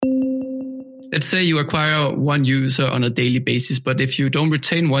let's say you acquire one user on a daily basis, but if you don't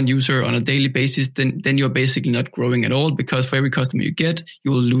retain one user on a daily basis, then you're basically not growing at all, because for every customer you get,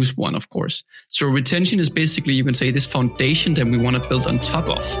 you will lose one, of course. So retention is basically, you can say, this foundation that we want to build on top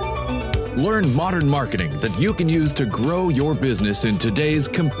of. Learn modern marketing that you can use to grow your business in today's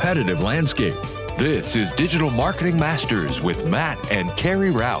competitive landscape. This is Digital Marketing Masters with Matt and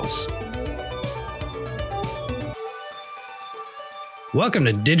Carrie Rouse. Welcome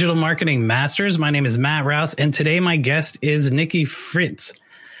to Digital Marketing Masters. My name is Matt Rouse, and today my guest is Nikki Fritz.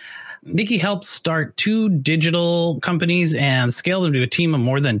 Nikki helped start 2 digital companies and scale them to a team of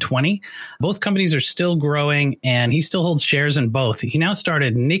more than 20. Both companies are still growing, and he still holds shares in both. He now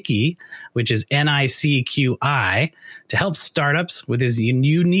started Nicki, which is NICQI, to help startups with his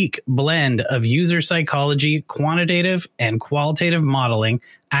unique blend of user psychology, quantitative and qualitative modeling,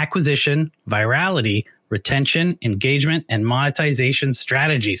 acquisition, virality, retention, engagement, and monetization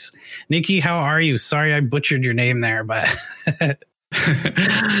strategies. Nikki, how are you? Sorry I butchered your name there, but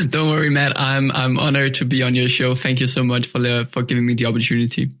don't worry, Matt. I'm honored to be on your show. Thank you so much for giving me the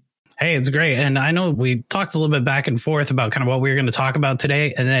opportunity. Hey, it's great. And I know we talked a little bit back and forth about kind of what we were going to talk about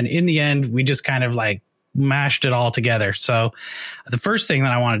today. And then in the end, we just kind of like mashed it all together. So the first thing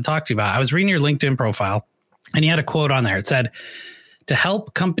that I wanted to talk to you about, I was reading your LinkedIn profile and you had a quote on there. It said, to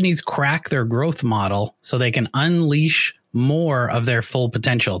help companies crack their growth model so they can unleash more of their full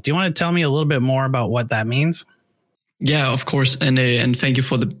potential. Do you want to tell me a little bit more about what that means? Yeah, of course. And thank you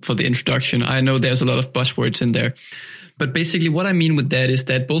for the introduction. I know there's a lot of buzzwords in there. But basically what I mean with that is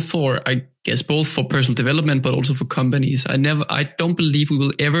that both for personal development, but also for companies, I don't believe we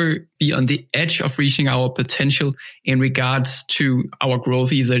will ever be on the edge of reaching our potential in regards to our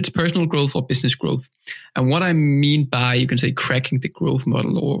growth, either it's personal growth or business growth. And what I mean by, you can say, cracking the growth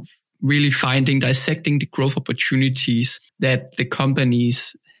model, or really dissecting the growth opportunities that the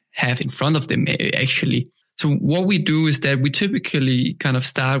companies have in front of them, actually. So what we do is that we typically kind of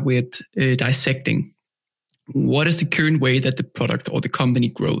start with dissecting what is the current way that the product or the company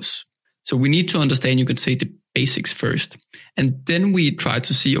grows. So we need to understand, you can say, the basics first. And then we try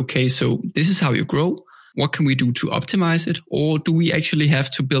to see, okay, so this is how you grow. What can we do to optimize it? Or do we actually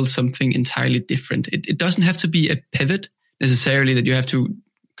have to build something entirely different? It doesn't have to be a pivot necessarily, that you have to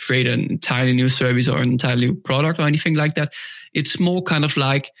create an entirely new service or an entirely new product or anything like that. It's more kind of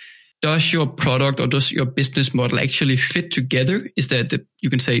like, does your product or does your business model actually fit together? Is that you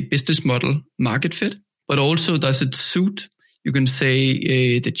can say business model market fit? But also, does it suit, you can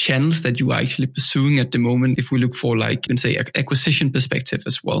say, the channels that you are actually pursuing at the moment, if we look for, like, you can say, acquisition perspective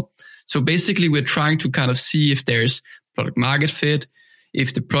as well. So basically, we're trying to kind of see if there's product market fit,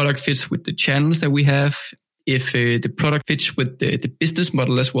 if the product fits with the channels that we have, if the product fits with the business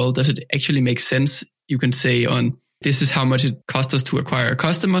model as well. Does it actually make sense, you can say, on this is how much it costs us to acquire a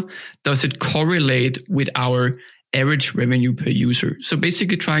customer? Does it correlate with our average revenue per user? So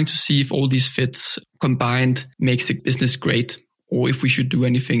basically trying to see if all these fits combined makes the business great, or if we should do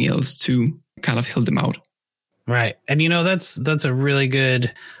anything else to kind of help them out. Right. And, that's a really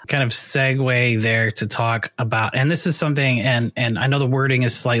good kind of segue there to talk about. And this is something, and I know the wording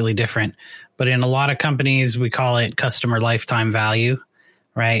is slightly different, but in a lot of companies, we call it customer lifetime value.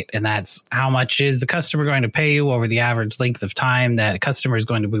 Right. And that's how much is the customer going to pay you over the average length of time that a customer is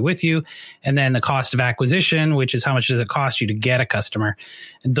going to be with you. And then the cost of acquisition, which is how much does it cost you to get a customer.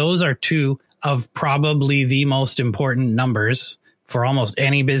 And those are 2 of probably the most important numbers for almost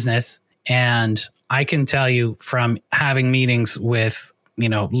any business. And I can tell you from having meetings with,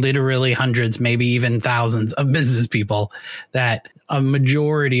 literally hundreds, maybe even thousands of business people, that a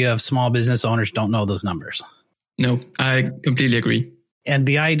majority of small business owners don't know those numbers. No, I completely agree. And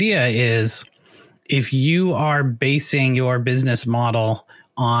the idea is, if you are basing your business model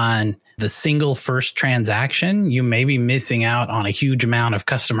on the single first transaction, you may be missing out on a huge amount of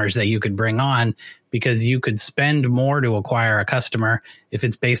customers that you could bring on, because you could spend more to acquire a customer if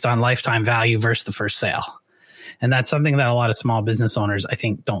it's based on lifetime value versus the first sale. And that's something that a lot of small business owners, I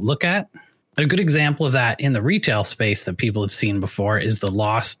think, don't look at. A good example of that in the retail space that people have seen before is the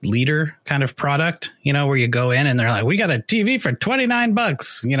lost leader kind of product, where you go in and they're like, we got a TV for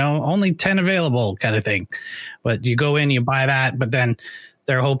 $29, only 10 available kind of thing. But you go in, you buy that, but then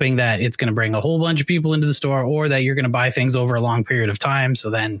they're hoping that it's going to bring a whole bunch of people into the store, or that you're going to buy things over a long period of time. So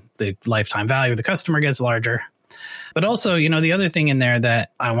then the lifetime value of the customer gets larger. But also, the other thing in there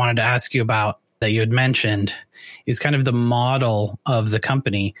that I wanted to ask you about that you had mentioned is kind of the model of the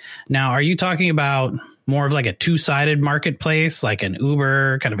company. Now, are you talking about more of like a 2-sided marketplace, like an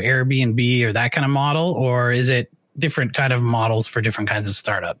Uber, kind of Airbnb, or that kind of model? Or is it different kind of models for different kinds of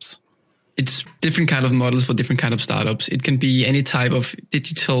startups? it's different kind of models for different kind of startups. It can be any type of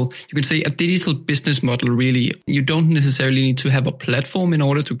digital, you can say a digital business model, really. You don't necessarily need to have a platform in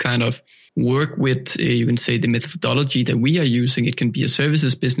order to kind of work with, you can say, the methodology that we are using. It can be a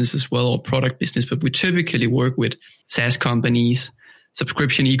services business as well, or product business, but we typically work with SaaS companies,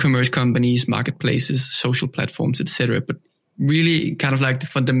 subscription e-commerce companies, marketplaces, social platforms, etc. But really kind of like the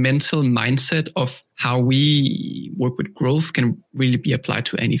fundamental mindset of how we work with growth can really be applied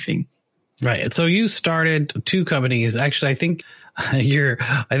to anything. Right. So you started 2 companies. Actually, I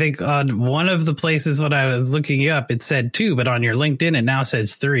think on one of the places when I was looking you up, it said 2, but on your LinkedIn, it now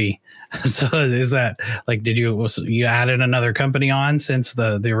says 3. So is that like, you added another company on since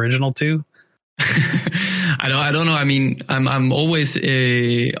the original 2? I don't know. I mean, I'm always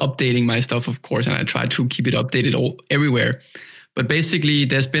updating my stuff, of course, and I try to keep it updated everywhere. But basically,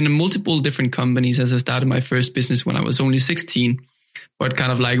 there's been multiple different companies as I started my first business when I was only 16, but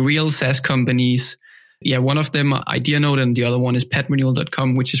kind of like real SaaS companies. Yeah, one of them, IdeaNote, and the other one is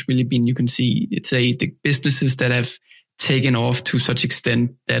PatternRenewal.com, which has really been, you can see, the businesses that have taken off to such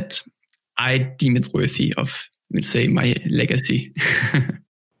extent that I deem it worthy of, you would say, my legacy.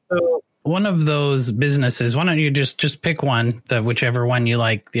 So one of those businesses, why don't you just pick one, whichever one you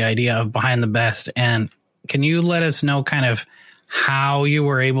like, the idea of behind the best. And can you let us know kind of how you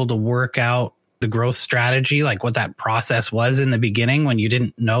were able to work out the growth strategy, like what that process was in the beginning when you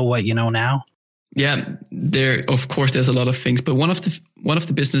didn't know what you know now? Yeah, of course, there's a lot of things, but one of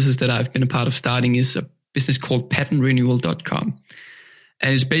the businesses that I've been a part of starting is a business called PatternRenewal.com.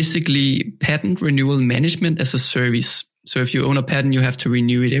 And it's basically patent renewal management as a service. So if you own a patent, you have to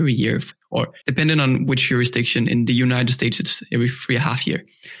renew it every year, or depending on which jurisdiction. In the United States, it's every 3.5 years.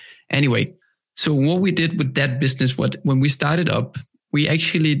 Anyway, so what we did with that business, when we started up, we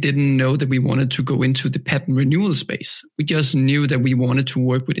actually didn't know that we wanted to go into the patent renewal space. We just knew that we wanted to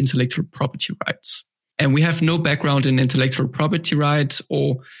work with intellectual property rights. And we have no background in intellectual property rights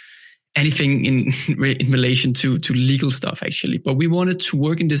or anything in relation to legal stuff, actually. But we wanted to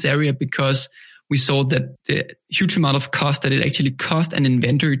work in this area because we saw that the huge amount of cost that it actually cost an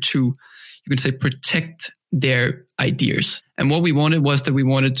inventor to, you can say, protect their ideas. And what we wanted was that we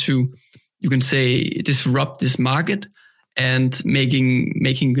wanted to, you can say, disrupt this market and making,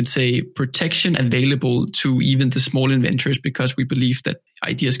 you can say, protection available to even the small inventors, because we believe that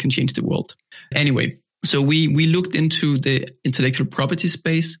ideas can change the world. Anyway, so we looked into the intellectual property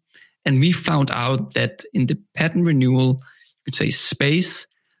space, and we found out that in the patent renewal, you could say, space,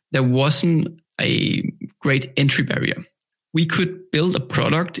 there wasn't a great entry barrier. We could build a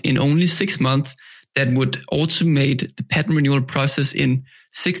product in only 6 months that would automate the patent renewal process in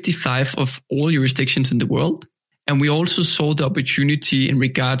 65 of all jurisdictions in the world. And we also saw the opportunity in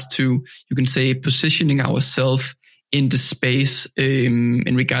regards to, you can say, positioning ourselves in the space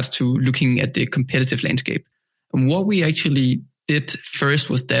in regards to looking at the competitive landscape. And what we actually did first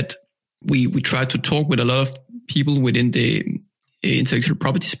was that we tried to talk with a lot of people within the intellectual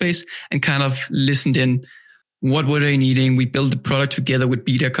property space and kind of listened in. What were they needing? We built the product together with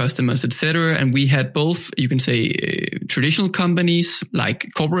beta customers, etc. And we had both, you can say, traditional companies like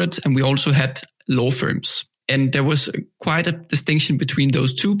corporates, and we also had law firms. And there was quite a distinction between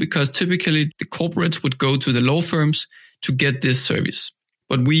those two, because typically the corporates would go to the law firms to get this service.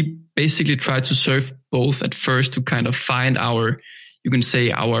 But we basically tried to serve both at first to kind of find our, you can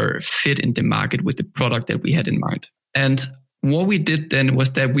say, our fit in the market with the product that we had in mind. And what we did then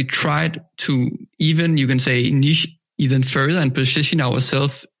was that we tried to even, you can say, niche even further and position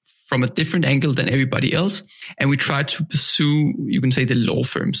ourselves from a different angle than everybody else. And we tried to pursue, you can say, the law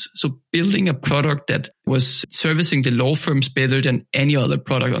firms. So building a product that was servicing the law firms better than any other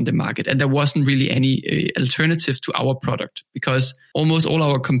product on the market. And there wasn't really any alternative to our product, because almost all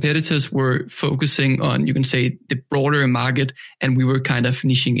our competitors were focusing on, you can say, the broader market. And we were kind of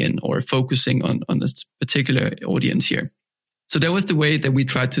niching in or focusing on this particular audience here. So that was the way that we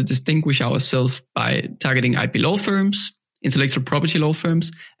tried to distinguish ourselves, by targeting IP law firms, intellectual property law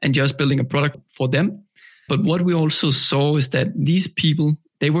firms, and just building a product for them. But what we also saw is that these people,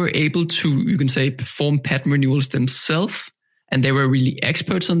 they were able to, you can say, perform patent renewals themselves. And they were really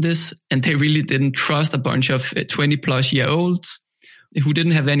experts on this. And they really didn't trust a bunch of 20-plus-year-olds who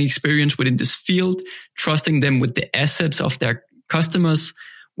didn't have any experience within this field, trusting them with the assets of their customers,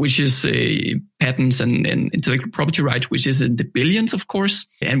 which is patents and intellectual property rights, which is in the billions, of course.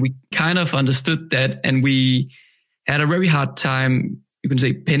 And we kind of understood that, and we had a very hard time, you can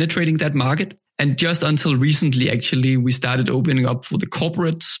say, penetrating that market. And just until recently, actually, we started opening up for the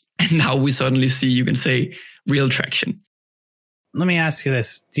corporates. And now we suddenly see, you can say, real traction. Let me ask you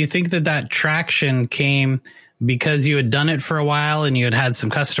this. Do you think that traction came because you had done it for a while and you had some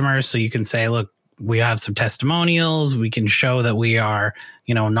customers, so you can say, look, we have some testimonials. We can show that we are,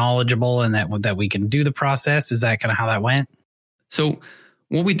 knowledgeable and that we can do the process. Is that kind of how that went? So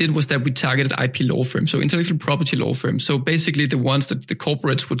what we did was that we targeted IP law firms, so intellectual property law firms. So basically the ones that the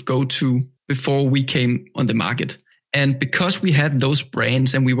corporates would go to before we came on the market. And because we had those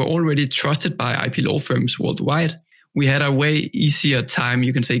brands and we were already trusted by IP law firms worldwide, we had a way easier time,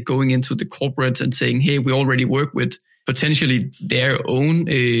 you can say, going into the corporates and saying, hey, we already work with potentially their own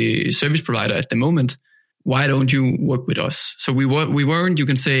service provider at the moment. Why don't you work with us? So we weren't, you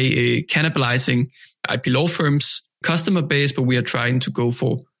can say, cannibalizing IP law firms' customer base, but we are trying to go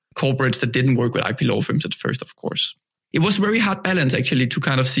for corporates that didn't work with IP law firms at first, of course. It was a very hard balance, actually, to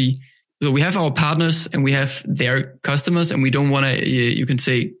kind of see. So we have our partners and we have their customers, and we don't want to, you can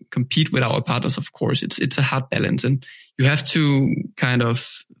say, compete with our partners, of course. It's a hard balance, and you have to kind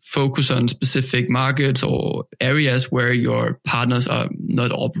of focus on specific markets or areas where your partners are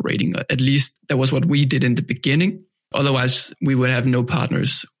not operating. At least that was what we did in the beginning. Otherwise, we would have no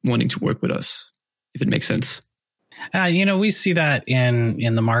partners wanting to work with us, if it makes sense. We see that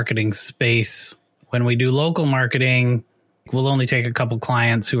in the marketing space. When we do local marketing, we'll only take a couple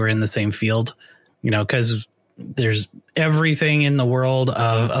clients who are in the same field, because there's everything in the world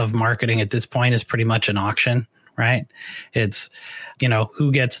of marketing at this point is pretty much an auction, right? It's,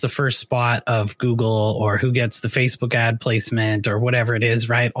 who gets the first spot of Google or who gets the Facebook ad placement or whatever it is,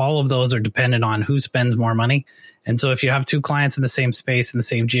 right? All of those are dependent on who spends more money. And so if you have two clients in the same space, in the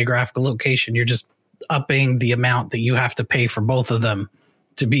same geographical location, you're just upping the amount that you have to pay for both of them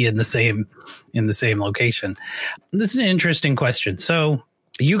to be in the same location. This is an interesting question. So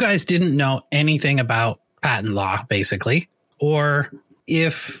you guys didn't know anything about patent law, basically, or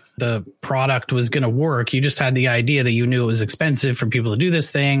if the product was going to work, you just had the idea that you knew it was expensive for people to do this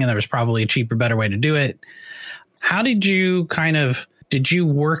thing and there was probably a cheaper, better way to do it. How did you did you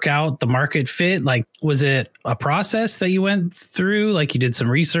work out the market fit? Like, was it a process that you went through? Like you did some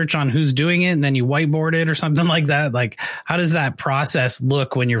research on who's doing it and then you whiteboarded or something like that? Like, how does that process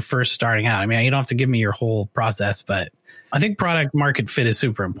look when you're first starting out? I mean, you don't have to give me your whole process, but I think product market fit is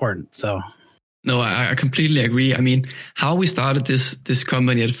super important. So. No, I completely agree. I mean, how we started this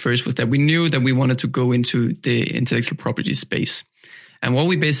company at first was that we knew that we wanted to go into the intellectual property space. And what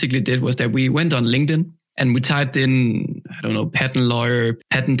we basically did was that we went on LinkedIn and we typed in, patent lawyer,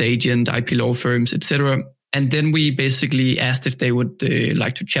 patent agent, IP law firms, etc. And then we basically asked if they would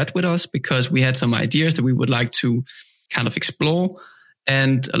like to chat with us because we had some ideas that we would like to kind of explore.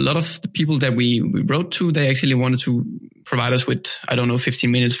 And a lot of the people that we wrote to, they actually wanted to provide us with,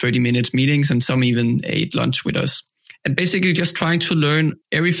 15 minutes, 30 minutes meetings, and some even ate lunch with us. And basically just trying to learn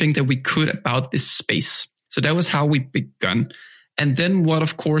everything that we could about this space. So that was how we begun. And then what,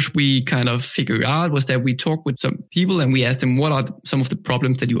 of course, we kind of figured out was that we talked with some people and we asked them, what are some of the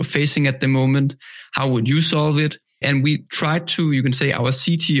problems that you are facing at the moment? How would you solve it? And we tried to, you can say, our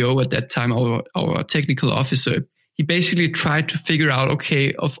CTO at that time, our technical officer, he basically tried to figure out,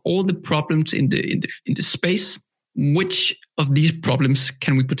 okay, of all the problems in the space, which of these problems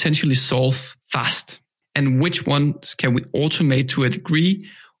can we potentially solve fast? And which ones can we automate to a degree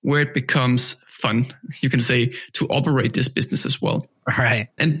where it becomes fun, you can say, to operate this business as well. Right.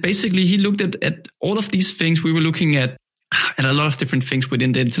 And basically he looked at all of these things. We were looking at a lot of different things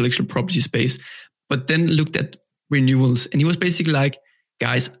within the intellectual property space, but then looked at renewals. And he was basically like,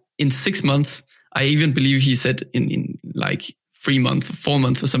 guys, in 6 months, I even believe he said in like 3 months, 4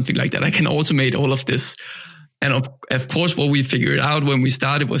 months or something like that, I can automate all of this. And of course, what we figured out when we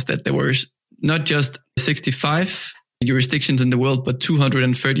started was that there were not just 65 jurisdictions in the world, but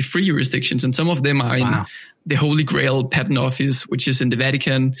 233 jurisdictions. And some of them are in the Holy Grail Patent Office, which is in the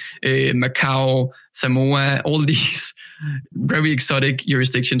Vatican, Macau, Samoa, all these very exotic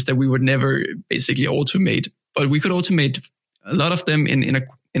jurisdictions that we would never basically automate. But we could automate a lot of them in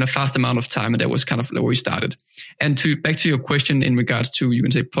a fast amount of time. And that was kind of where we started. And back to your question in regards to, you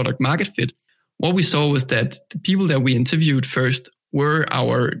can say, product market fit, what we saw was that the people that we interviewed first were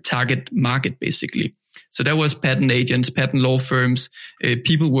our target market, basically. So that was patent agents, patent law firms,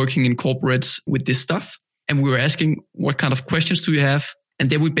 people working in corporates with this stuff. And we were asking, what kind of questions do you have? And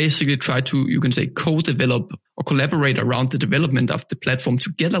then we basically try to, you can say, co-develop or collaborate around the development of the platform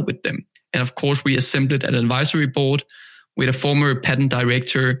together with them. And of course, we assembled an advisory board with a former patent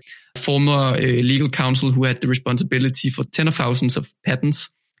director, former legal counsel who had the responsibility for tens of thousands of patents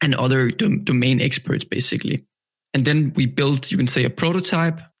and other domain experts, basically. And then we built, you can say, a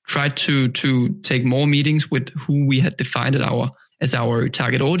prototype, tried to take more meetings with who we had defined as our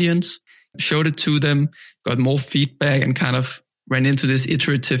target audience, showed it to them, got more feedback, and kind of ran into this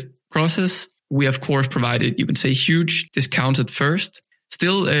iterative process we of course provided, you can say, huge discounts at first.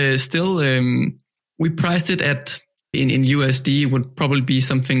 Still, we priced it at, in USD, would probably be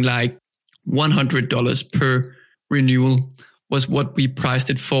something like $100 per renewal was what we priced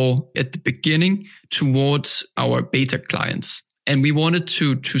it for at the beginning towards our beta clients. And we wanted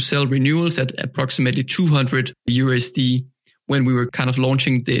to sell renewals at approximately 200 USD when we were kind of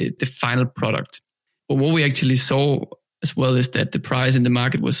launching the final product. But what we actually saw as well is that the price in the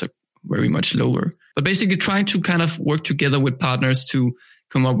market was very much lower. But basically trying to kind of work together with partners to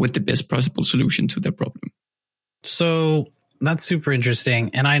come up with the best possible solution to their problem. So that's super interesting.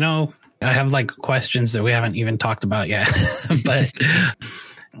 And I know I have like questions that we haven't even talked about yet, but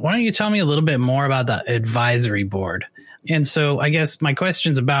why don't you tell me a little bit more about the advisory board? And so I guess my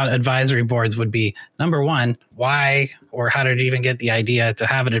questions about advisory boards would be, number one, why or how did you even get the idea to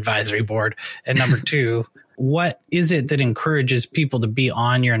have an advisory board? And number two, what is it that encourages people to be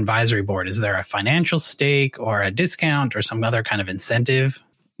on your advisory board? Is there a financial stake or a discount or some other kind of incentive?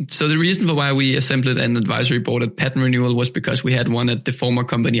 So the reason for why we assembled an advisory board at Patent Renewal was because we had one at the former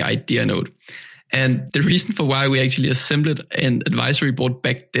company IdeaNote. And the reason for why we actually assembled an advisory board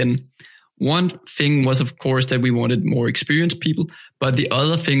back then, one thing was, of course, that we wanted more experienced people. But the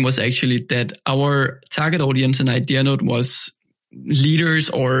other thing was actually that our target audience in IdeaNote was leaders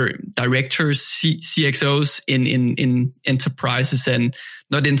or directors, CXOs in enterprises, and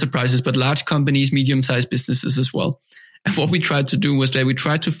not enterprises, but large companies, medium-sized businesses as well. And what we tried to do was that we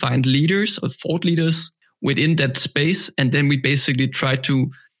tried to find leaders or thought leaders within that space. And then we basically tried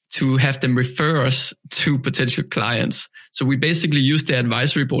to have them refer us to potential clients. So we basically used the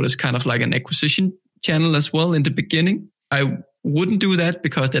advisory board as kind of like an acquisition channel as well in the beginning. I wouldn't do that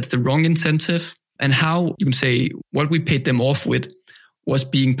because that's the wrong incentive. And how you can say what we paid them off with was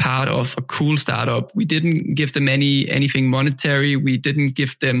being part of a cool startup. We didn't give them anything monetary. We didn't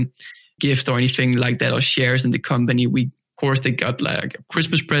give them gift or anything like that or shares in the company. Of course, they got like a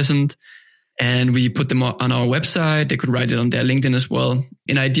Christmas present and we put them on our website. They could write it on their LinkedIn as well.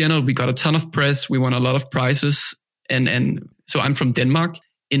 In IdeaNote, we got a ton of press. We won a lot of prizes. And so I'm from Denmark.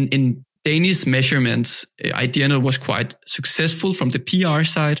 In Danish measurements, IdeaNote was quite successful from the PR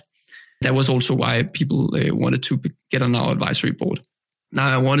side. That was also why people wanted to get on our advisory board. Now,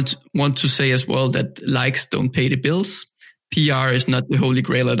 I want to say as well that likes don't pay the bills. PR is not the holy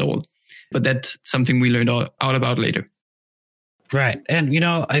grail at all. But that's something we learned out about later. Right. And,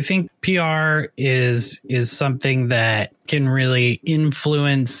 I think PR is something that can really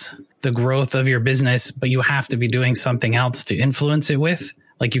influence the growth of your business, but you have to be doing something else to influence it with.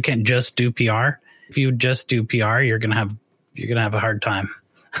 Like you can't just do PR. If you just do PR, you're going to have a hard time.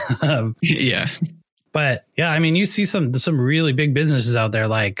 Yeah. But yeah, I mean, you see some really big businesses out there,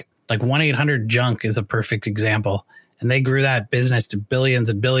 like 1-800-JUNK is a perfect example. And they grew that business to billions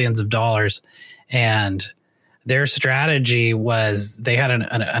and billions of dollars. And their strategy was they had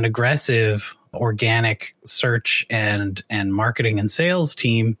an aggressive organic search and marketing and sales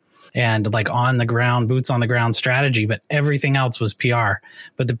team and like on the ground, boots on the ground strategy. But everything else was PR.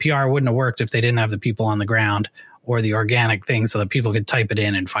 But the PR wouldn't have worked if they didn't have the people on the ground or the organic thing so that people could type it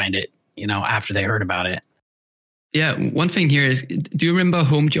in and find it, after they heard about it. Yeah. One thing here is, do you remember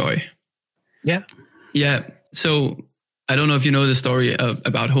HomeJoy? Yeah. Yeah. So I don't know if you know the story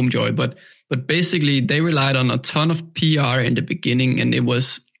about HomeJoy, but basically they relied on a ton of PR in the beginning. And it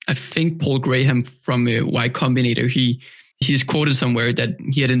was, I think, Paul Graham from Y Combinator. He's quoted somewhere that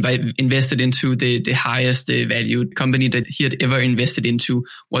he had invested into the highest valued company that he had ever invested into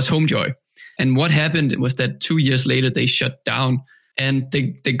was HomeJoy. And what happened was that 2 years later, they shut down and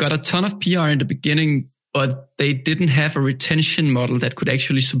they got a ton of PR in the beginning, but they didn't have a retention model that could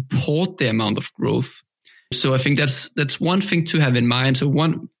actually support the amount of growth. So I think that's one thing to have in mind. So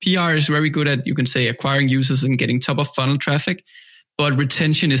PR is very good at, you can say, acquiring users and getting top of funnel traffic, but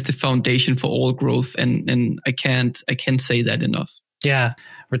retention is the foundation for all growth. And I can't say that enough. Yeah.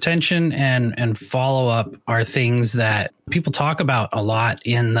 Retention and follow up are things that people talk about a lot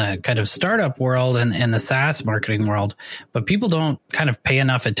in the kind of startup world and the SaaS marketing world, but people don't kind of pay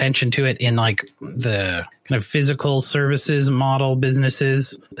enough attention to it in like the kind of physical services model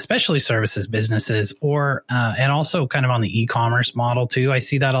businesses, especially services businesses, or and also kind of on the e-commerce model too. I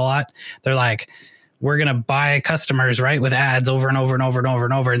see that a lot. They're like, we're going to buy customers, right, with ads over and over and over and over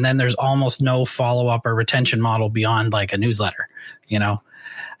and over. And then there's almost no follow up or retention model beyond like a newsletter,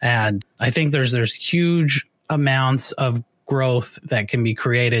 And I think there's huge amounts of growth that can be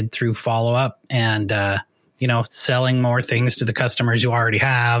created through follow up and, selling more things to the customers you already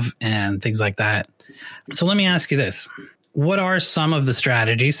have and things like that. So let me ask you this. what are some of the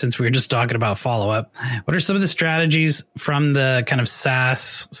strategies, since we were just talking about follow-up, what are some of the strategies from the kind of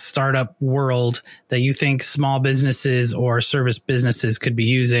SaaS startup world that you think small businesses or service businesses could be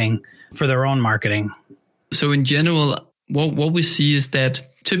using for their own marketing? So in general, what we see is that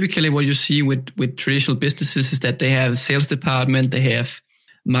typically what you see with traditional businesses is that they have a sales department, they have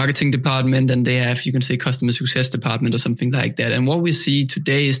marketing department, and they have, you can say, customer success department or something like that. And what we see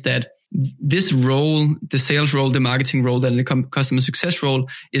today is that this role, the sales role, the marketing role, and the customer success role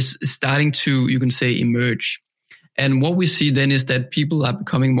is starting to, you can say, emerge. And what we see then is that people are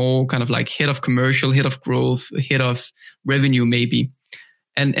becoming more kind of like head of commercial, head of growth, head of revenue maybe.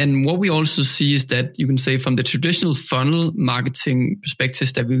 And what we also see is that you can say from the traditional funnel marketing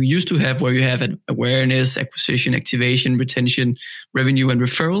perspectives that we used to have, where you have awareness, acquisition, activation, retention, revenue, and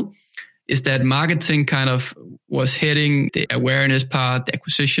referral, is that marketing kind of was heading the awareness part, the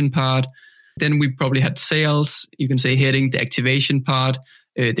acquisition part. Then we probably had sales, you can say, heading the activation part,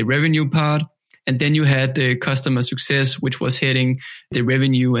 the revenue part. And then you had the customer success, which was heading the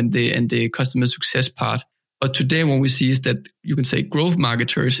revenue and the customer success part. But today what we see is that you can say growth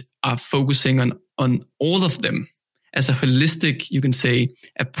marketers are focusing on all of them as a holistic, you can say,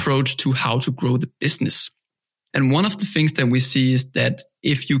 approach to how to grow the business. And one of the things that we see is that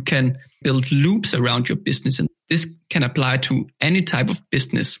if you can build loops around your business, and this can apply to any type of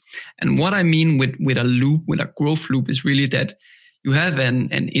business. And what I mean with a loop, with a growth loop, is really that you have an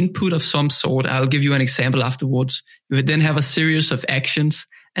input of some sort. I'll give you an example afterwards. You then have a series of actions,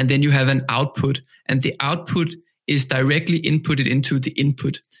 and then you have an output. And the output is directly inputted into the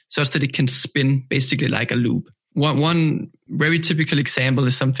input such that it can spin basically like a loop. One very typical example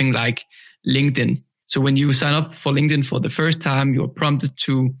is something like LinkedIn. So when you sign up for LinkedIn for the first time, you're prompted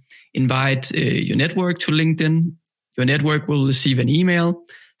to invite your network to LinkedIn. Your network will receive an email.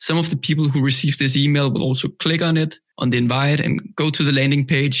 Some of the people who receive this email will also click on it, on the invite, and go to the landing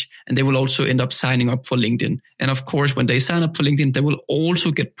page, and they will also end up signing up for LinkedIn. And of course, when they sign up for LinkedIn, they will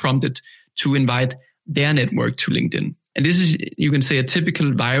also get prompted to invite their network to LinkedIn. And this is, you can say, a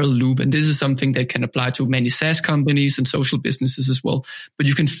typical viral loop. And this is something that can apply to many SaaS companies and social businesses as well. But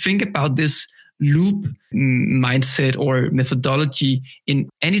you can think about this loop mindset or methodology in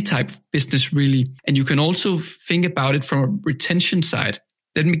any type of business, really. And you can also think about it from a retention side.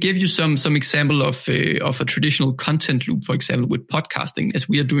 Let me give you some example of a traditional content loop, for example, with podcasting, as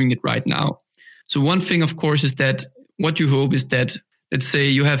we are doing it right now. So one thing, of course, is that what you hope is that, let's say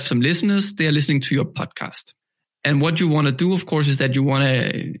you have some listeners, they are listening to your podcast. And what you want to do, of course, is that you want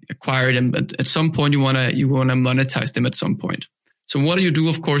to acquire them. But at some point, you want to monetize them at some point. So what you do,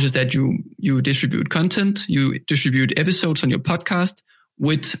 of course, is that you distribute content, you distribute episodes on your podcast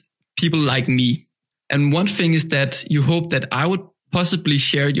with people like me. And one thing is that you hope that I would possibly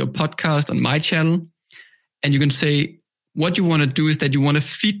share your podcast on my channel. And you can say what you want to do is that you want to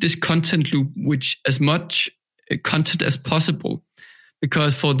feed this content loop with as much content as possible.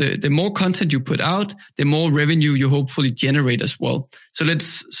 Because for the more content you put out, the more revenue you hopefully generate as well. So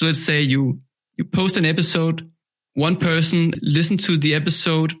let's say you post an episode, one person listens to the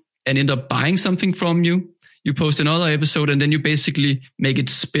episode and end up buying something from you. You post another episode and then you basically make it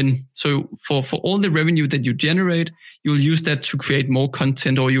spin. So for all the revenue that you generate, you'll use that to create more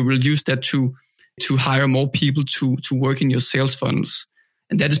content, or you will use that to hire more people to work in your sales funnels.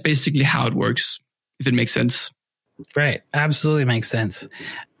 And that is basically how it works, if it makes sense. Right. Absolutely makes sense.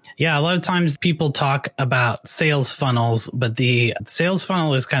 Yeah. A lot of times people talk about sales funnels, but the sales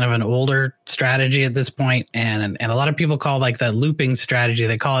funnel is kind of an older strategy at this point. And a lot of people call like that looping strategy.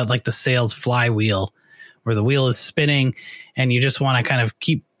 They call it like the sales flywheel, where the wheel is spinning and you just want to kind of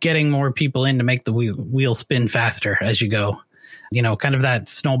keep getting more people in to make the wheel spin faster as you go. You know, kind of that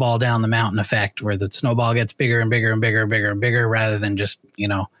snowball down the mountain effect, where the snowball gets bigger and bigger and bigger and bigger and bigger, rather than just, you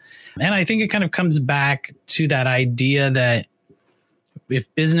know. And I think it kind of comes back to that idea that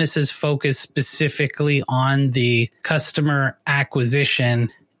if businesses focus specifically on the customer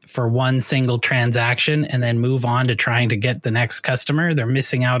acquisition for one single transaction and then move on to trying to get the next customer, they're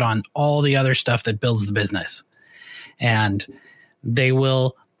missing out on all the other stuff that builds the business. And they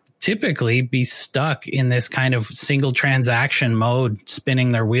will typically be stuck in this kind of single transaction mode,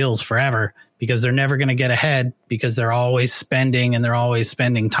 spinning their wheels forever, because they're never going to get ahead, because they're always spending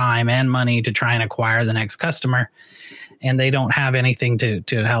time and money to try and acquire the next customer. And they don't have anything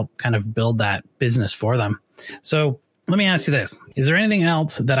to help kind of build that business for them. So let me ask you this. Is there anything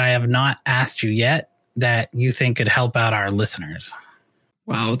else that I have not asked you yet that you think could help out our listeners?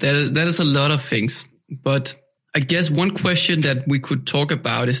 Wow, that is a lot of things. But I guess one question that we could talk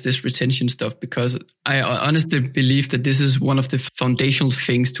about is this retention stuff, because I honestly believe that this is one of the foundational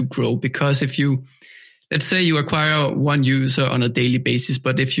things to grow. Because if you, let's say you acquire one user on a daily basis,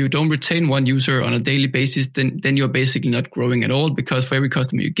 but if you don't retain one user on a daily basis, then you're basically not growing at all, because for every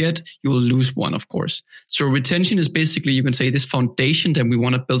customer you get, you will lose one, of course. So retention is basically, you can say, this foundation that we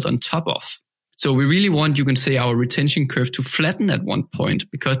want to build on top of. So we really want, you can say, our retention curve to flatten at one point,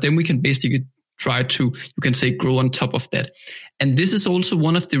 because then we can basically try to, you can say, grow on top of that. And this is also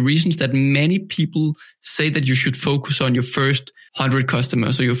one of the reasons that many people say that you should focus on your first 100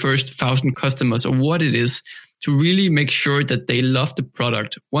 customers or your first 1,000 customers or what it is, to really make sure that they love the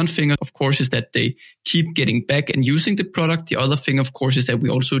product. One thing, of course, is that they keep getting back and using the product. The other thing, of course, is that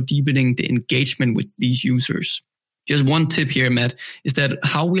we're also deepening the engagement with these users. Just one tip here, Matt, is that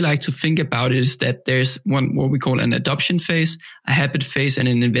how we like to think about it is that there's one, what we call an adoption phase, a habit phase, and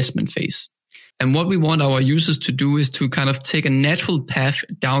an investment phase. And what we want our users to do is to kind of take a natural path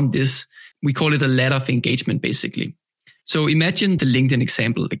down this, we call it a ladder of engagement, basically. So imagine the LinkedIn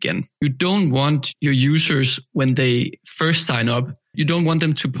example again. You don't want your users, when they first sign up, you don't want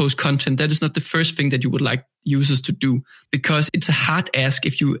them to post content. That is not the first thing that you would like users to do, because it's a hard ask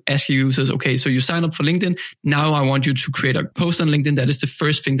if you ask your users, okay, so you sign up for LinkedIn. Now I want you to create a post on LinkedIn. That is the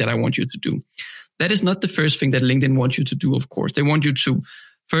first thing that I want you to do. That is not the first thing that LinkedIn wants you to do, of course. They want you to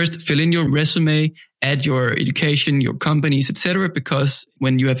first fill in your resume, add your education, your companies, etc. Because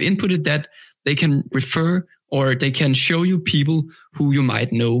when you have inputted that, they can refer or they can show you people who you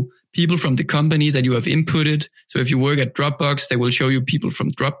might know, people from the company that you have inputted. So if you work at Dropbox, they will show you people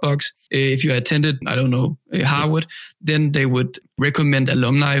from Dropbox. If you attended, I don't know, Harvard, then they would recommend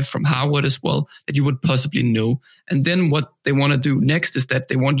alumni from Harvard as well that you would possibly know. And then what they want to do next is that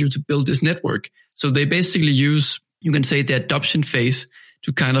they want you to build this network. So they basically use, you can say, the adoption phase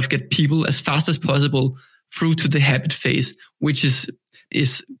to kind of get people as fast as possible through to the habit phase, which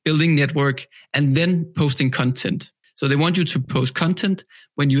is building network and then posting content. So they want you to post content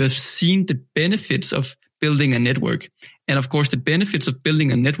when you have seen the benefits of building a network. And of course, the benefits of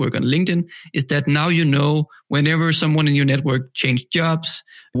building a network on LinkedIn is that now you know whenever someone in your network changed jobs,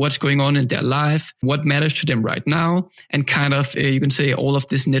 what's going on in their life, what matters to them right now, and kind of, you can say, all of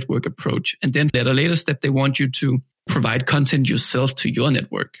this network approach. And then at a later step, they want you to provide content yourself to your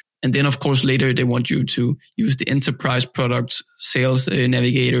network. And then, of course, later they want you to use the enterprise products, sales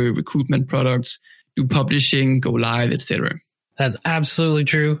navigator, recruitment products, do publishing, go live, etc. That's absolutely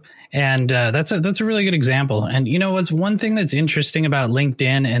true. And that's a really good example. And you know what's one thing that's interesting about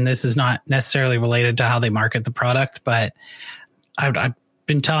LinkedIn, and this is not necessarily related to how they market the product, but I've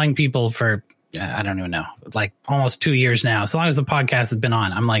been telling people for, I don't even know, like almost 2 years now, as long as the podcast has been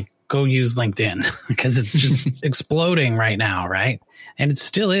on, I'm like, go use LinkedIn because it's just exploding right now, right? And it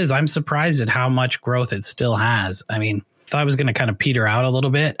still is. I'm surprised at how much growth it still has. I mean, I thought it was going to kind of peter out a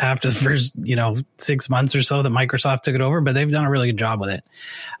little bit after the first, 6 months or so that Microsoft took it over, but they've done a really good job with it.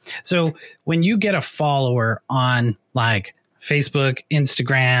 So when you get a follower on like Facebook,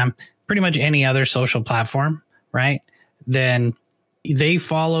 Instagram, pretty much any other social platform, right? Then they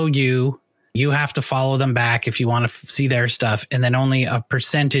follow you. You have to follow them back if you want to see their stuff. And then only a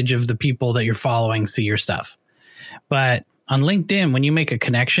percentage of the people that you're following see your stuff. But on LinkedIn, when you make a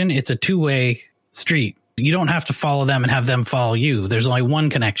connection, it's a two-way street. You don't have to follow them and have them follow you. There's only one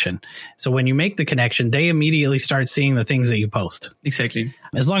connection. So when you make the connection, they immediately start seeing the things that you post. Exactly.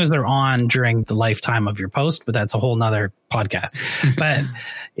 As long as they're on during the lifetime of your post, but that's a whole nother podcast. But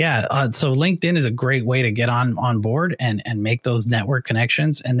yeah, so LinkedIn is a great way to get on board and make those network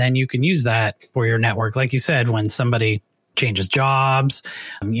connections. And then you can use that for your network. Like you said, when somebody changes jobs,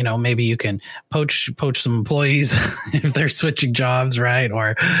 maybe you can poach some employees if they're switching jobs, right?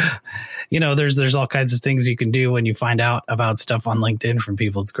 Or, there's all kinds of things you can do when you find out about stuff on LinkedIn from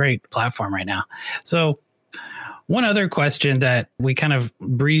people. It's a great platform right now. So one other question that we kind of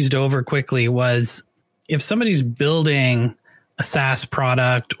breezed over quickly was if somebody's building a SaaS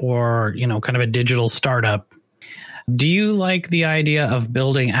product or, kind of a digital startup, do you like the idea of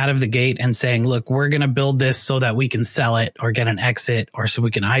building out of the gate and saying, look, we're going to build this so that we can sell it or get an exit or so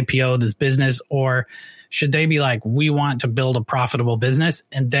we can IPO this business? Or should they be like, we want to build a profitable business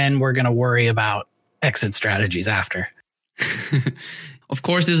and then we're going to worry about exit strategies after? Of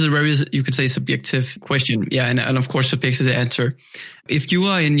course, this is a very, you could say, subjective question. Yeah. And of course, subjective answer. If you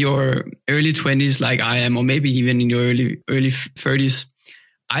are in your early 20s, like I am, or maybe even in your early 30s,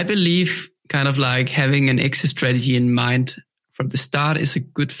 I believe kind of like having an exit strategy in mind from the start is a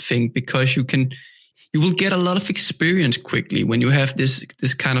good thing, because you will get a lot of experience quickly when you have this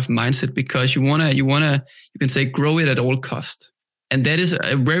kind of mindset, because you can say, grow it at all cost. And that is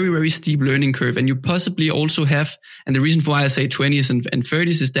a very, very steep learning curve. And you possibly also have, and the reason why I say 20s and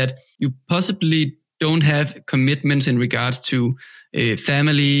 30s is that you possibly don't have commitments in regards to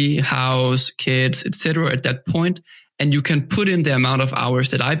family, house, kids, etc. at that point, and you can put in the amount of hours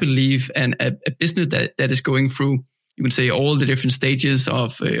that I believe, and a business that is going through, you can say, all the different stages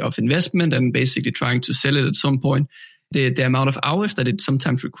of investment and basically trying to sell it at some point, the amount of hours that it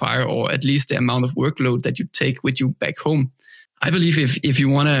sometimes require, or at least the amount of workload that you take with you back home. I believe if you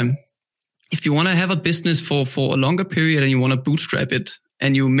want to have a business for a longer period and you want to bootstrap it,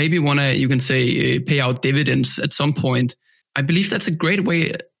 and you maybe want to, you can say, pay out dividends at some point, I believe that's a great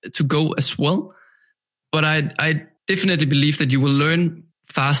way to go as well. But I definitely believe that you will learn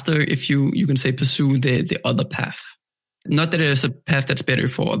faster if you can say pursue the other path. Not that there's a path that's better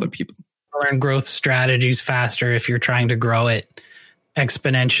for other people. Learn growth strategies faster if you're trying to grow it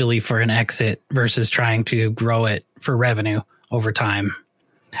exponentially for an exit versus trying to grow it for revenue over time.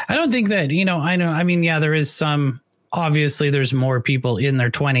 I don't think that, there is some, obviously there's more people in their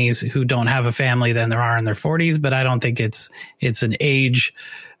 20s who don't have a family than there are in their 40s, but I don't think it's an age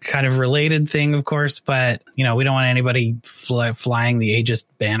kind of related thing, of course, but we don't want anybody flying the ageist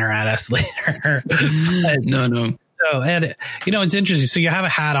banner at us later. No. So, and it's interesting. So you have a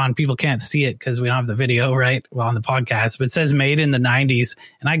hat on. People can't see it because we don't have the video, right? Well, on the podcast, but it says made in the 90s,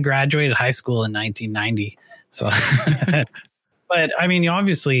 and I graduated high school in 1990. So, but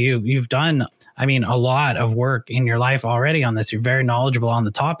obviously you've done, a lot of work in your life already on this. You're very knowledgeable on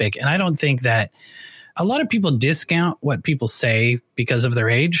the topic. And I don't think that a lot of people discount what people say because of their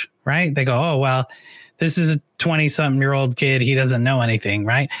age, right? They go, oh, well, this is a 20-something-year-old kid. He doesn't know anything,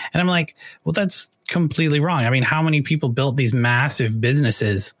 right? And I'm like, well, that's completely wrong. How many people built these massive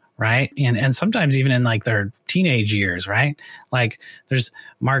businesses, right? And sometimes even in like their teenage years, right? Like there's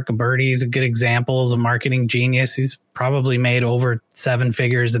Mark Bertie's a good example of a marketing genius. He's probably made over 7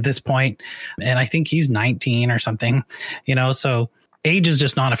 figures at this point. And I think he's 19 or something, so age is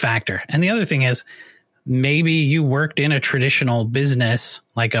just not a factor. And the other thing is, maybe you worked in a traditional business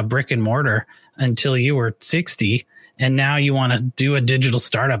like a brick and mortar until you were 60, and now you want to do a digital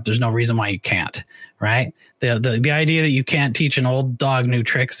startup. There's no reason why you can't, right? The idea that you can't teach an old dog new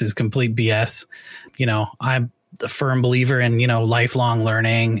tricks is complete BS. I'm a firm believer in, lifelong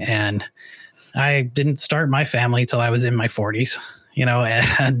learning, and I didn't start my family till I was in my 40s,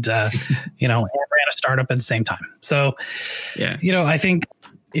 and ran a startup at the same time. So, yeah, I think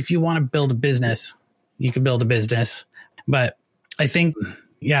if you want to build a business, you can build a business. But I think,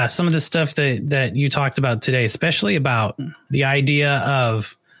 some of the stuff that you talked about today, especially about the idea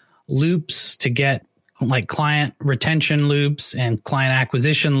of loops to get like client retention loops and client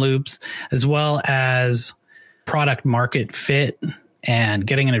acquisition loops, as well as product market fit and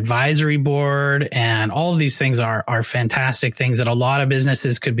getting an advisory board. And all of these things are fantastic things that a lot of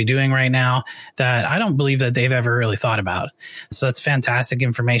businesses could be doing right now that I don't believe that they've ever really thought about. So that's fantastic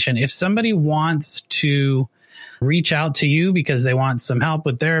information. If somebody wants to reach out to you because they want some help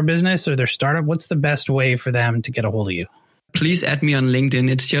with their business or their startup, what's the best way for them to get a hold of you? Please add me on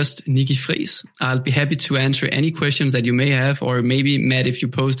LinkedIn. It's just Nicky Friis. I'll be happy to answer any questions that you may have, or maybe, Matt, if you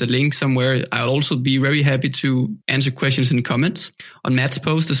post a link somewhere, I'll also be very happy to answer questions in comments on Matt's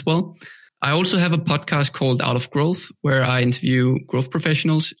post as well. I also have a podcast called Out of Growth, where I interview growth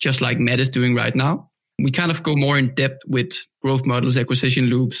professionals, just like Matt is doing right now. We kind of go more in depth with growth models, acquisition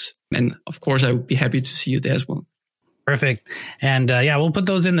loops, and of course, I would be happy to see you there as well. Perfect. And we'll put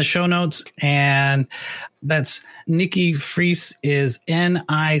those in the show notes. And that's Nicky Friis, is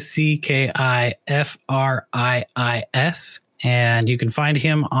NICKIFRIIS. And you can find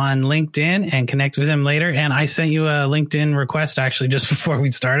him on LinkedIn and connect with him later. And I sent you a LinkedIn request actually just before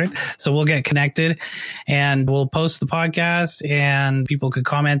we started. So we'll get connected and we'll post the podcast and people could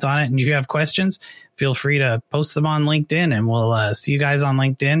comment on it. And if you have questions, feel free to post them on LinkedIn, and we'll see you guys on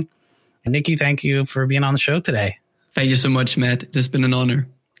LinkedIn. And Nicky, thank you for being on the show today. Thank you so much, Matt. It's been an honor.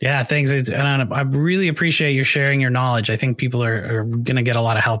 Yeah, thanks. And I really appreciate you sharing your knowledge. I think people are going to get a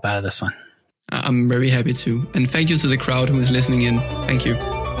lot of help out of this one. I'm very happy to. And thank you to the crowd who is listening in. Thank you.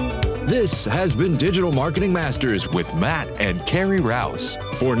 This has been Digital Marketing Masters with Matt and Carrie Rouse.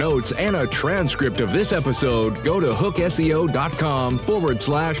 For notes and a transcript of this episode, go to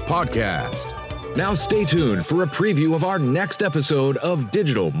hookseo.com/podcast. Now stay tuned for a preview of our next episode of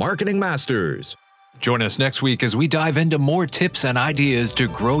Digital Marketing Masters. Join us next week as we dive into more tips and ideas to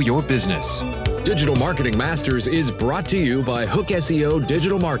grow your business. Digital Marketing Masters is brought to you by Hook SEO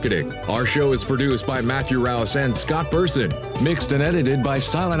Digital Marketing. Our show is produced by Matthew Rouse and Scott Burson, mixed and edited by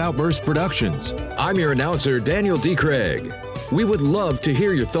Silent Outburst Productions. I'm your announcer, Daniel D. Craig. We would love to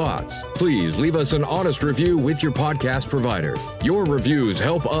hear your thoughts. Please leave us an honest review with your podcast provider. Your reviews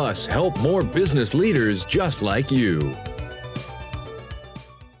help us help more business leaders just like you.